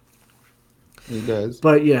 He does.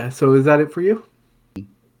 But yeah, so is that it for you?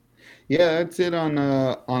 Yeah, that's it on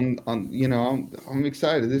I'm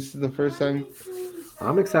excited. This is the first time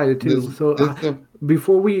I'm excited this too. So this the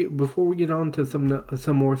before we get on to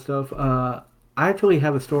some more stuff, I actually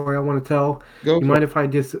have a story I want to tell. go You for mind it. if I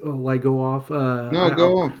just like go off? No,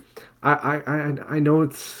 go on. I know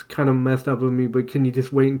it's kind of messed up with me, but can you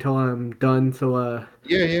just wait until I'm done? So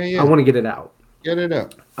Yeah, yeah, I yeah. want to get it out. Get it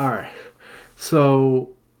up. All right. So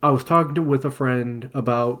I was talking with a friend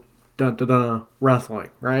about dun dun dun wrestling,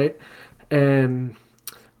 right? And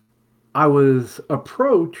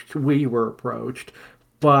we were approached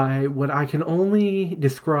by what I can only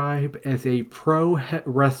describe as a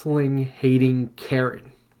wrestling hating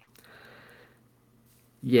Karen.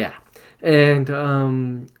 Yeah.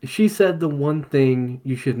 And she said the one thing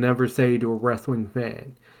you should never say to a wrestling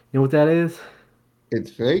fan. You know what that is?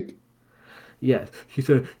 It's fake. Yes. She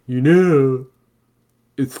said,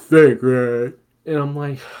 it's fake, right? And I'm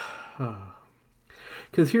like,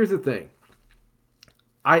 because here's the thing.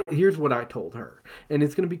 Here's what I told her, and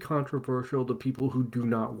it's going to be controversial to people who do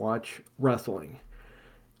not watch wrestling.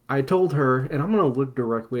 I told her, and I'm going to look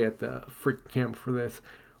directly at the freak cam for this.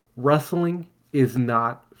 Wrestling is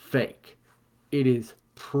not fake. It is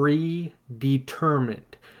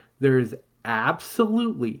predetermined. There is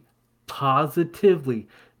absolutely, positively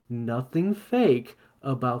nothing fake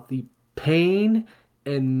about the pain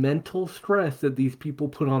and mental stress that these people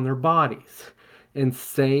put on their bodies. And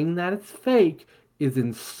saying that it's fake is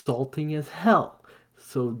insulting as hell.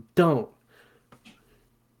 So don't.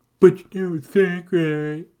 But you know it's fake,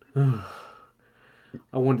 right?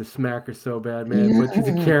 I wanted to smack her so bad, man. But she's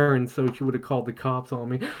a Karen, so she would have called the cops on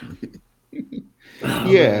me. Oh,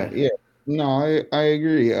 Yeah, man. yeah. No, I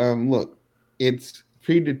agree. Look, it's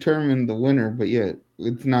predetermined the winner, but yet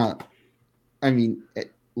it's not. I mean,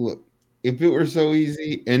 look, if it were so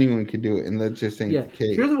easy, anyone could do it, and that just ain't Yeah, the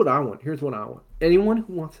case. here's what I want. Here's what I want. Anyone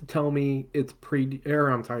who wants to tell me it's or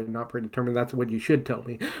I'm sorry, not predetermined. That's what you should tell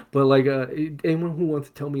me. But like, anyone who wants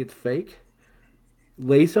to tell me it's fake,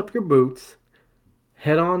 lace up your boots,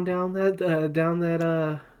 head on down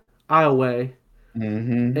that aisleway,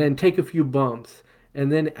 Mm-hmm. and take a few bumps.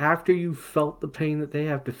 And then after you felt the pain that they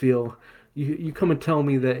have to feel, you come and tell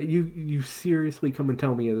me that you seriously come and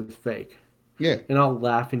tell me it's fake, Yeah, and I'll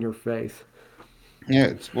laugh in your face. yeah.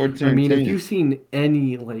 It's sports I mean, if entertainment. you've seen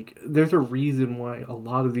any, like, there's a reason why a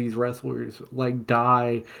lot of these wrestlers, like,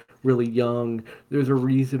 die really young. There's a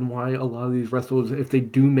reason why a lot of these wrestlers, if they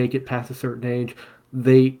do make it past a certain age,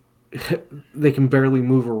 they they can barely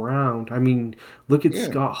move around. I mean, look at Yeah,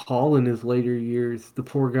 Scott Hall in his later years. The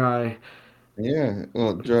poor guy. yeah.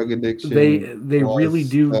 Well, drug They addiction they really plus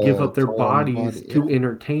do give up their toll on the bodies body. to Yeah,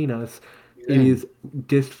 entertain us. It yeah, is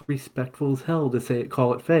disrespectful as hell to say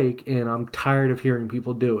call it fake, and I'm tired of hearing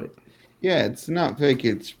people do it. yeah. It's not fake.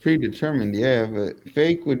 It's predetermined. Yeah, but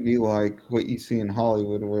fake would be like what you see in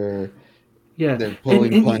Hollywood, where Yeah, they're and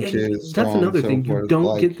pulling and punches, so that's on and another so thing. You forth.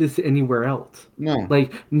 don't get Like, this anywhere else. no.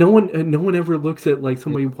 Like no one ever looks at like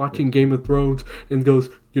somebody watching Game of Thrones and goes,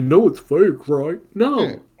 it's fake, right?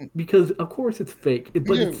 Yeah, No, because of course it's fake,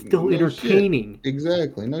 but yeah. it's still No shit. entertaining.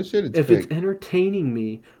 Exactly. No shit. It's If it's fake. entertaining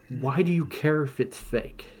me, why do you care if it's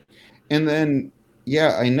fake? And then,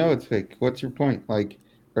 yeah, I know it's fake. What's your point? Like,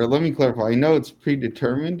 or let me clarify. I know it's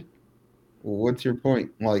predetermined. What's your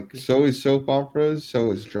point? Like, so is soap operas,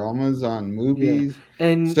 so is dramas on Yeah, movies,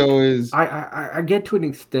 and so is I get to an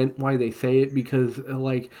extent why they say it because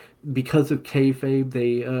because of kayfabe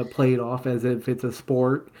they play it off as if it's a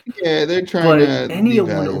sport. yeah, they're trying But to anyone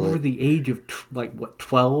devalue over it. the age of like what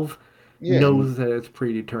 12 Yeah, knows that it's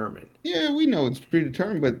predetermined. yeah, we know it's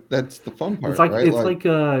predetermined, but that's the fun It's part, like right? it's Like, like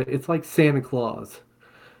it's like Santa Claus.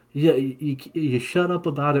 Yeah, you shut up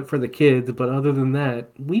about it for the kids, but other than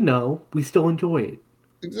that, we still enjoy it.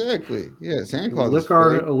 exactly. Yeah, Santa Claus is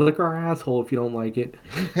fake. Lick our asshole if you don't like it.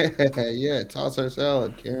 Yeah, toss our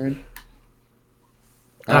salad, Karen.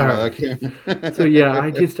 I All don't know. I right. So yeah, I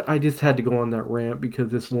can't. just had to go on that rant because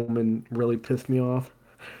this woman really pissed me off.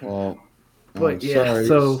 Well, I'm But yeah, sorry.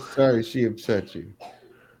 so Sorry she upset you.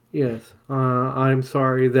 yes, I'm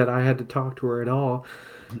sorry that I had to talk to her at all.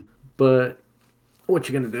 But what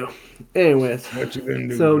you gonna do? Anyways, What you gonna do,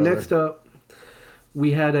 so brother? next up,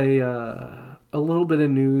 we had a little bit of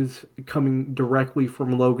news coming directly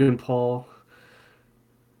from Logan Paul.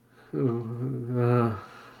 Uh,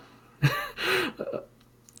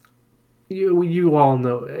 you all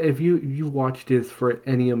know if you watched this for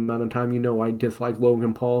any amount of time, you know I dislike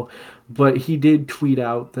Logan Paul, but he did tweet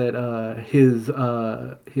out that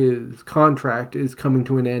his contract is coming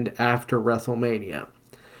to an end after WrestleMania,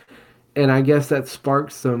 and I guess that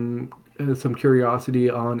sparked some curiosity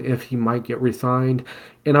on if he might get resigned,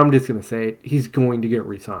 and I'm just gonna say it, he's going to get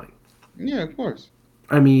resigned. Yeah, of course.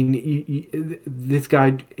 I mean, this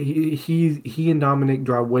guy, he and Dominic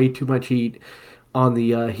draw way too much heat on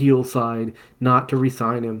the heel side not to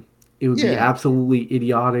resign him. It would be Yeah, absolutely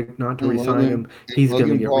idiotic not to resign him. He's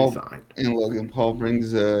gonna get resigned. And Logan Paul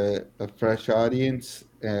brings a fresh audience,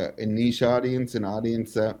 a niche audience, an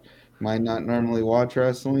audience that might not normally watch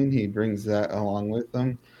wrestling. He brings that along with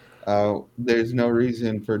him. There's no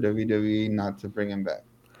reason for WWE not to bring him back,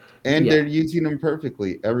 and Yeah. they're using him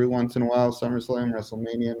perfectly. Every once in a while, SummerSlam,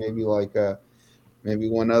 WrestleMania, maybe maybe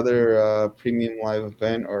one other premium live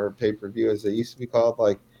event or pay per view, as they used to be called.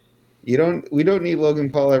 Like we don't need Logan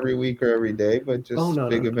Paul every week or every day, but Oh just no no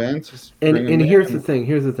big no. events, just And bring him and there. here's the thing.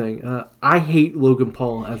 Here's the thing. I hate Logan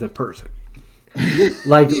Paul as a person, Me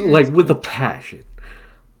like with a too. passion.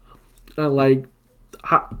 Like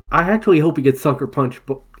I actually hope he gets sucker punched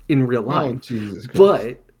in real Oh, life, Jesus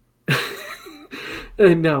Christ. but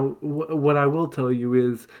and now, what I will tell you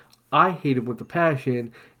is, I hate him with a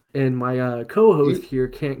passion, and my co-host You, here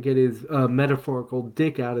can't get his metaphorical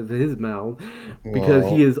dick out of his mouth because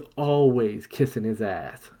he well, is always kissing his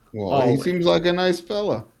ass, he always. seems like a nice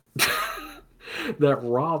fella. That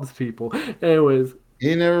robs people. Anyways,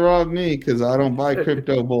 He never robbed me because I don't buy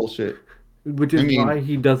crypto bullshit. which I is why mean,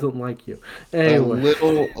 he doesn't like you. Anyway, a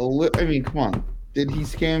little. I mean, come on. Did he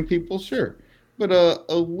scam people? Sure, but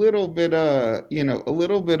a little bit, a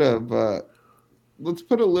little bit of let's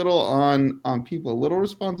put a little on people, a little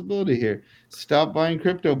responsibility here. Stop buying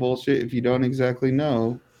crypto bullshit if you don't exactly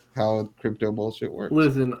know how crypto bullshit works.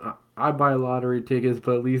 listen, I buy lottery tickets,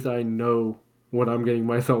 but at least I know what I'm getting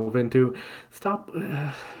myself into. Stop.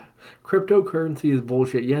 Cryptocurrency is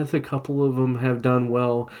bullshit. Yes, a couple of them have done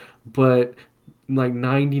well, but like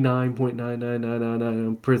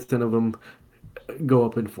 99.99999% of them go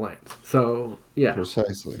up in flames. So, yeah.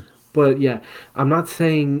 Precisely. But yeah, I'm not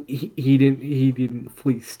saying he didn't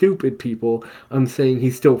fleece stupid people. I'm saying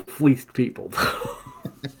he still fleeced people.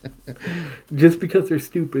 Just because they're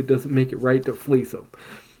stupid doesn't make it right to fleece them.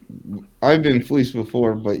 I've been fleeced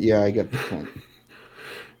before, but yeah, I get the point.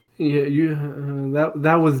 Yeah,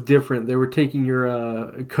 that was different. They were taking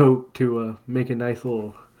your coat to make a nice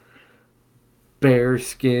little bear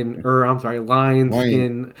skin, or I'm sorry, lion My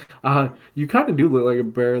skin. You kind of do look like a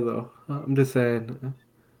bear, though. I'm just saying,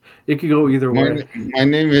 it could go either way. my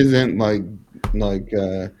name isn't like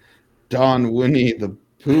Don Winnie the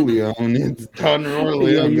Pooleon. It's Don Yeah,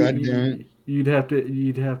 Orleon. God damn it. you'd have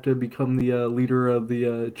to become the leader of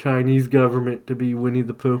the Chinese government to be Winnie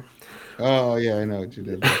the Pooh. Oh yeah, I know what you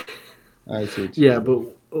did there. I see what you Yeah, did but there.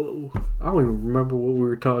 oh, I don't even remember what we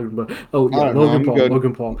were talking about. Oh I yeah, don't know. Logan I'm Paul. good.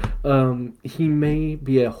 Logan Paul. He may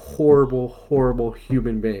be a horrible, horrible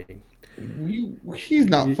human being. He's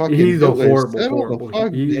not fucking He's a Hitler. horrible, Settle the horrible. fuck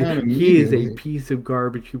down He is a immediately. piece of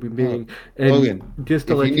garbage human Uh, being. And Logan, just to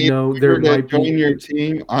if you let you need know, a there member to might join be. your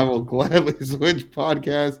team, I will gladly switch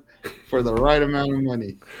podcasts for the right amount of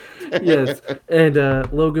money. Yes, and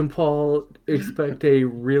Logan Paul, expect a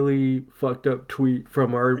really fucked up tweet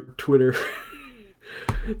from our Twitter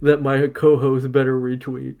that my co-host better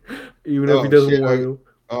retweet, even if he Oh doesn't shit! want to.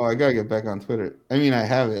 I gotta get back on Twitter. I mean, I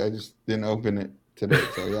have it. I just didn't open it today.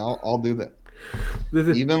 So yeah, I'll do that. This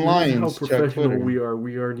is Even this is how lions check professional Twitter, we are.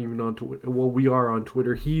 We aren't even on Twitter. Well, we are on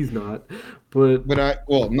Twitter. He's not, but but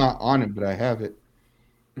not on it, but I have it.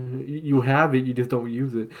 you have it. You just don't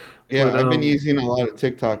use it. Yeah, But I've been using a lot of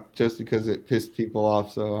TikTok just because it pissed people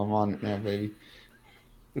off. So I'm on it now, baby.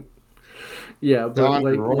 yeah, but Don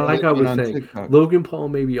like I Rolling was on saying, TikTok Logan Paul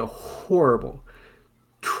may be a horrible,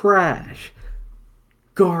 trash,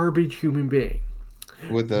 garbage human being,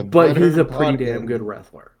 with a but he's better a pretty damn good podcast.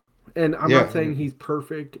 wrestler. And I'm not Yeah, saying he's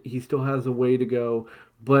perfect. He still has a way to go,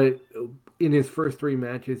 but in his first three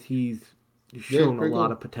matches, he's yeah, it's shown a pretty lot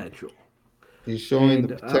cool. of potential. He's showing the And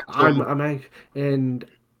potential. I'm and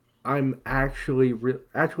I'm actually,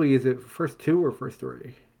 is it first two or first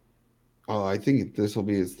three? Oh, I think this will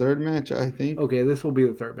be his third match, I think. Okay, this will be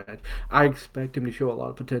the third match. I expect him to show a lot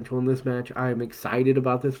of potential in this match. I am excited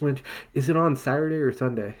about this match. Is it on Saturday or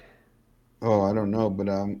Sunday? Oh, I don't know, but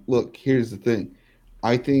look, here's the thing.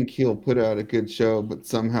 I think he'll put out a good show, but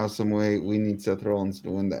somehow, some way, we need Seth Rollins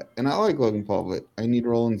to win that. And I like Logan Paul, but I need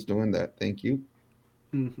Rollins to win that. Thank you.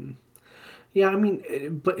 Hmm. Yeah, I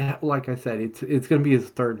mean, but like I said, it's going to be his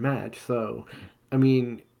third match. So, I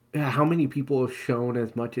mean, how many people have shown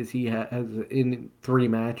as much as he has in three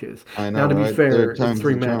matches? I Now, know, to be right? fair, Third it's time's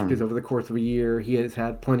three the matches charm. over the course of a year. He has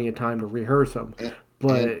had plenty of time to rehearse them, And,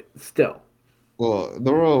 and but still. well,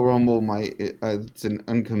 the Royal Rumble it's an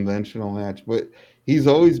unconventional match, but he's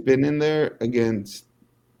always been in there against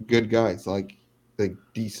good guys, like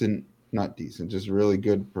decent, not decent, just really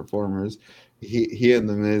good performers. He and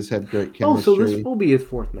the Miz had great Oh, so this chemistry. will be his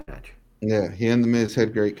fourth match. Yeah, he and the Miz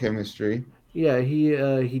had great chemistry. Yeah,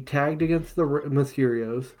 he tagged against the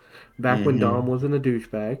Mysterios back when Dom Hmm. wasn't a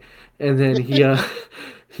douchebag, and then he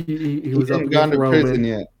He was up hadn't against gone to prison Roman.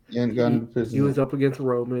 yet. He hadn't gone He to he prison was yet. up against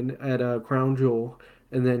Roman at Crown Jewel,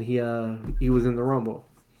 and then he was in the Rumble.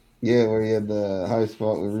 Yeah, where he had the high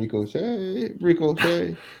spot with Ricochet,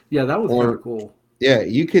 Ricochet. Yeah, that was kind Or of cool. yeah,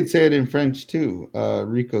 you could say it in French too.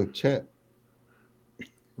 Ricochet.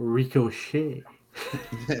 Ricochet.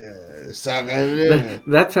 That Sacre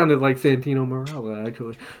that sounded like Santino Morella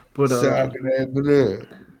actually, but Sacre bleu.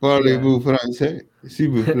 yeah. Parlez-vous français, s'il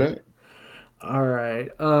vous plaît? All right.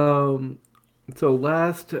 So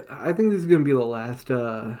last, I think this is gonna be the last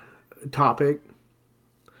topic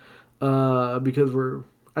because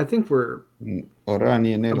I think we're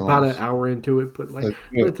Oranje about an Nederlands. hour into it, but like Let's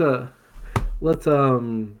do it. let's uh let's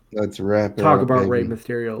Let's wrap her talk up, about Rey baby.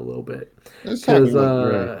 Mysterio a little bit Let's talk because about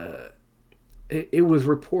Ray. it was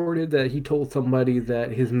reported that he told somebody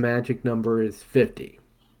that his magic number is 50.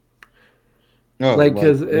 Oh, Like like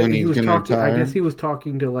because when he he's was gonna talking, I retire? guess he was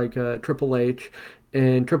talking to like Triple H,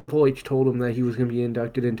 and Triple H told him that he was going to be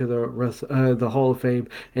inducted into the Hall of Fame,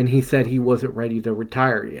 and he said he wasn't ready to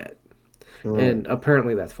retire yet. Right. And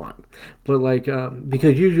apparently that's fine. But like,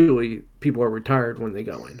 because usually people are retired when they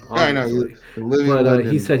go in, I know obviously. he's a living But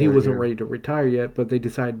he legend said he over wasn't here. ready to retire yet, but they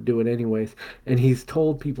decided to do it anyways. And he's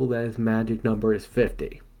told people that his magic number is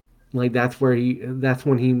 50. Like that's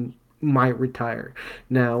when he might retire.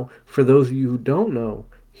 Now, for those of you who don't know,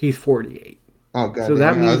 he's 48. Oh So goddamn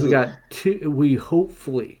that it! means we got two. We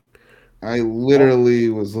hopefully, I all, literally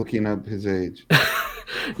was looking up his age.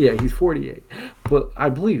 yeah, he's 48, but I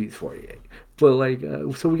believe he's 48. But like,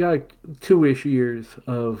 so we got 2-ish years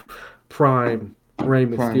of prime Rey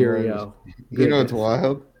Prime Rose. Mysterio You know it's goodness,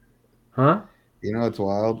 wild. huh? You know it's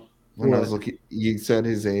wild. When I was What? looking, you said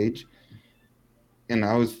his age, and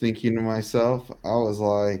I was thinking to myself, I was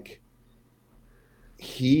like,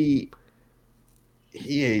 he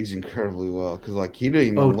he aged incredibly well because like he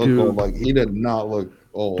didn't Oh, even look old. dude, Like he did not look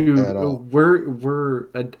old dude, at all. we're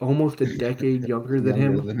almost a decade younger than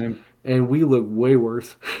Younger him, than him. and we look way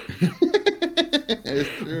worse. It's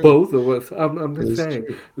true. Both of us. I'm just It's saying,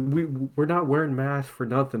 true. we're not wearing masks for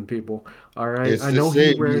nothing, people. All right. It's I the know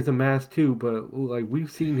he same. wears a mask too, but like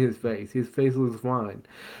we've seen his face. His face looks fine,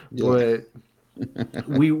 Yeah. but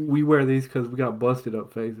we wear these because we got busted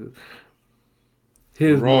up faces.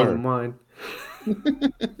 His more than Roar. mine.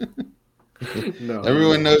 No,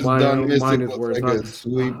 Everyone no, knows Don mine Mystic is looks worse. like a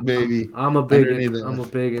sweet baby I'm a biggin. underneath I'm a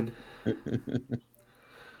biggin. it.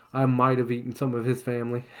 I might have eaten some of his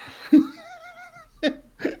family.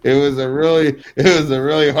 It was a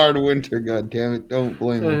really hard winter, god damn it. Don't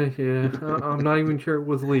blame him. Yeah, I'm not even sure it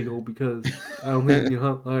was legal because I don't think you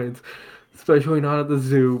hunt lions, especially not at the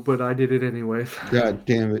zoo. But I did it anyways. God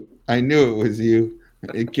damn it. I knew it was you.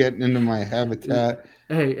 It getting into my habitat.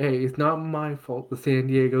 Hey, it's not my fault. The San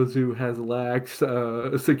Diego Zoo has lax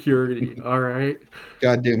security. All right.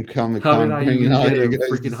 Goddamn Comic How did Con I bringing even all get a you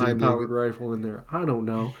guys to freaking San Diego. high-powered rifle in there? I don't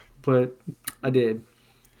know, but I did.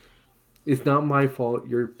 It's not my fault.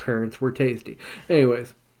 Your parents were tasty.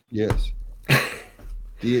 Anyways, Yes.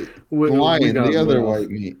 The we lion, the got way other off. white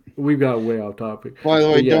meat. We got way off topic. By the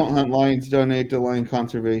way, But yeah, don't hunt lions, donate to lion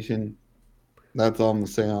conservation. That's all I'm gonna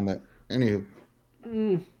say on that. Anywho,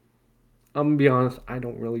 mm, I'm gonna be honest. I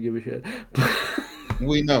don't really give a shit.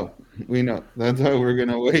 we know. We know. That's why we're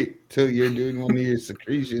gonna wait till you're doing one of your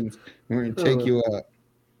secretions. We're gonna take uh, you out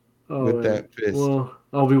oh with man. that fist. Well,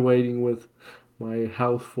 I'll be waiting with my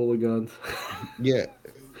house full of guns. Yeah.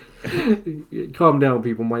 Calm down,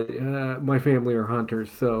 people. My family are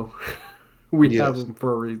hunters, so we have Yes. them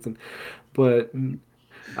for a reason. But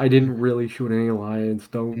I didn't really shoot any lions.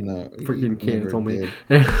 Don't No, you freaking never cancel me.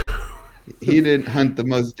 did. He didn't hunt the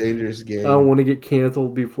most dangerous I don't game want to get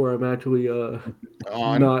canceled before I'm actually on.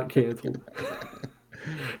 not canceled.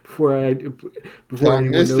 Before I before Tom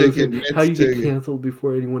anyone Mystic knows it. How admits you get to canceled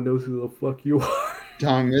before anyone knows who the fuck you are?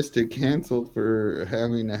 Tom Mystic canceled for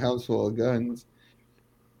having a house full of guns.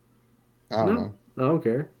 I don't No, know. I don't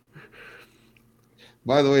care.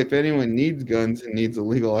 By the way, if anyone needs guns and needs a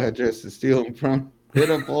legal address to steal them from, hit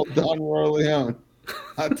up old Don Corleone.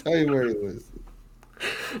 I'll tell you where he lives.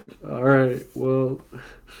 All right. Well,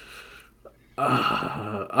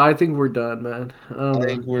 I think we're done, man. I don't I know.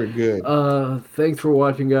 think we're good. Thanks for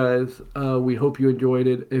watching, guys. We hope you enjoyed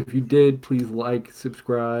it. If you did, please like,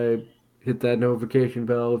 subscribe, hit that notification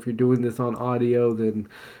bell. If you're doing this on audio, then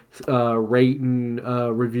rate and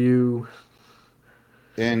review.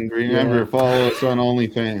 And remember, Yeah. follow us on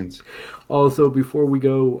OnlyFans. Also, before we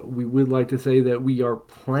go, we would like to say that we are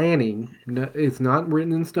planning, it's not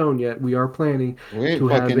written in stone yet, we are planning We ain't to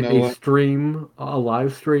have fucking know a what. stream, a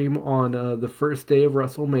live stream on the first day of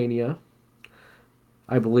WrestleMania,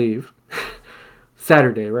 I believe.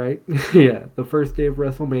 Saturday, right? Yeah, the first day of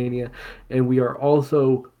WrestleMania. And we are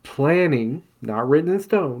also planning, not written in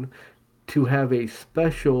stone, to have a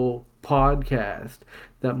special podcast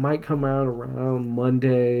that might come out around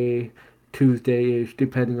Monday, Tuesday ish,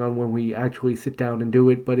 depending on when we actually sit down and do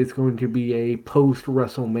it. But it's going to be a post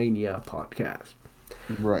WrestleMania podcast.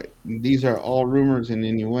 Right. These are all rumors and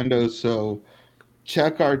innuendos, so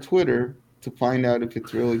check our Twitter to find out if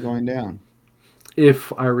it's really going down.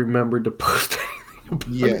 If I remember to post anything about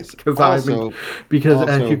it, Yes. because because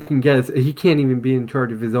as you Also, can guess, he can't even be in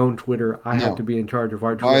charge of his own Twitter. I have to no. be in charge of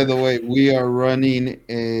our By Twitter. the way, we are running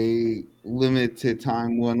a limited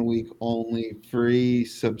time, 1 week only, free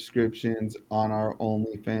subscriptions on our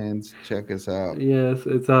OnlyFans. Check us out. Yes,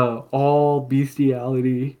 it's all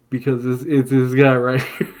bestiality because it's this guy right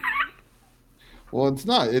here. Well, it's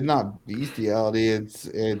not bestiality. It's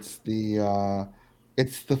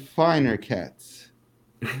the finer cats.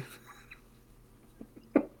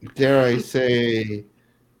 Dare I say,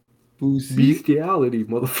 Boosie? Bestiality,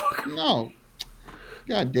 motherfucker. No,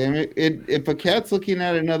 God damn it! If a cat's looking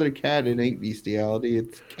at another cat, it ain't bestiality.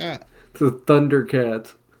 It's cat. It's a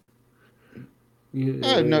Thundercats.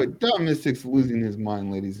 Yeah. No, Dom Mystic's losing his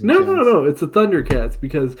mind, ladies and No, no, gents. no. It's a Thundercats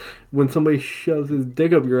because when somebody shoves his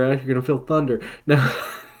dick up your ass, you're gonna feel thunder. Now,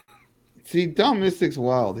 See, Dom Mystic's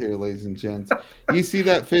wild here, ladies and gents. You see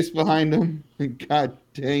that fist behind him? God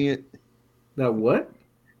dang it! that what?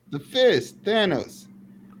 The fist, Thanos.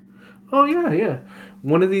 Oh yeah, yeah.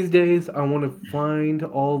 One of these days, I want to find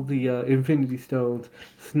all the Infinity Stones,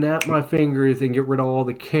 snap my fingers, and get rid of all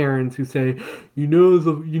the Karens who say, you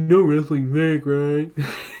know wrestling's fake, right?"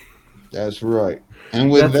 That's right. And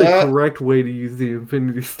with That's the that, correct way to use the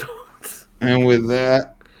Infinity Stones. and with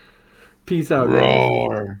that, Peace out, guys.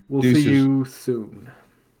 roar, We'll see deuces, you soon.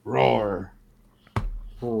 roar,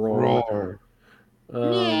 Roar. roar.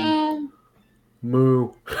 Um, Meow.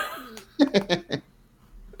 moo.